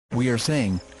We are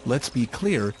saying, let's be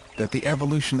clear, that the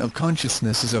evolution of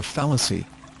consciousness is a fallacy.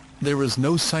 There is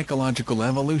no psychological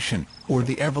evolution, or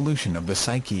the evolution of the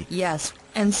psyche. Yes,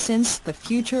 and since the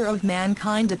future of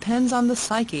mankind depends on the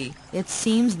psyche, it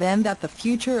seems then that the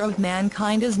future of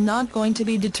mankind is not going to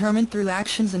be determined through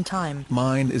actions in time.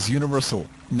 Mind is universal,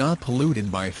 not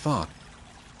polluted by thought.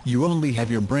 You only have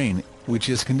your brain, which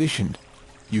is conditioned.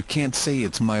 You can't say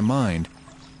it's my mind.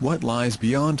 What lies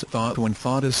beyond thought when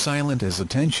thought is silent is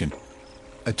attention.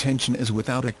 Attention is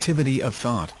without activity of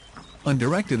thought.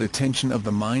 Undirected attention of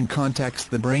the mind contacts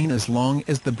the brain as long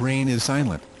as the brain is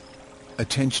silent.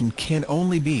 Attention can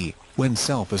only be when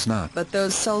self is not. But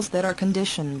those cells that are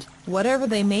conditioned, whatever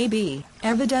they may be,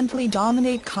 evidently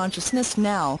dominate consciousness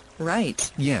now,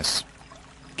 right? Yes.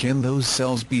 Can those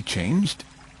cells be changed?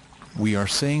 We are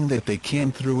saying that they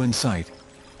can through insight.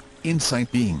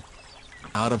 Insight being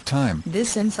out of time.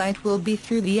 This insight will be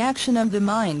through the action of the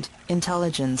mind,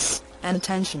 intelligence, and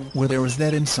attention. Where there is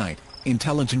that insight,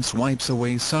 intelligence wipes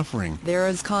away suffering. There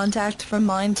is contact from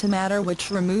mind to matter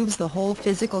which removes the whole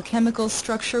physical chemical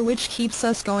structure which keeps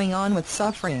us going on with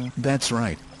suffering. That's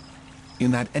right.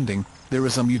 In that ending, there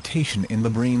is a mutation in the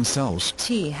brain cells.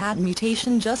 That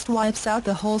mutation just wipes out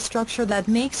the whole structure that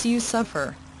makes you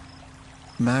suffer.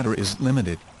 Matter is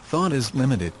limited, thought is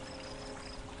limited.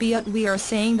 Yet we are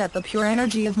saying that the pure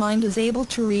energy of mind is able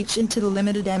to reach into the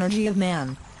limited energy of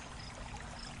man.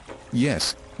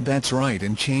 Yes, that's right,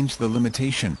 and change the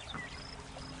limitation.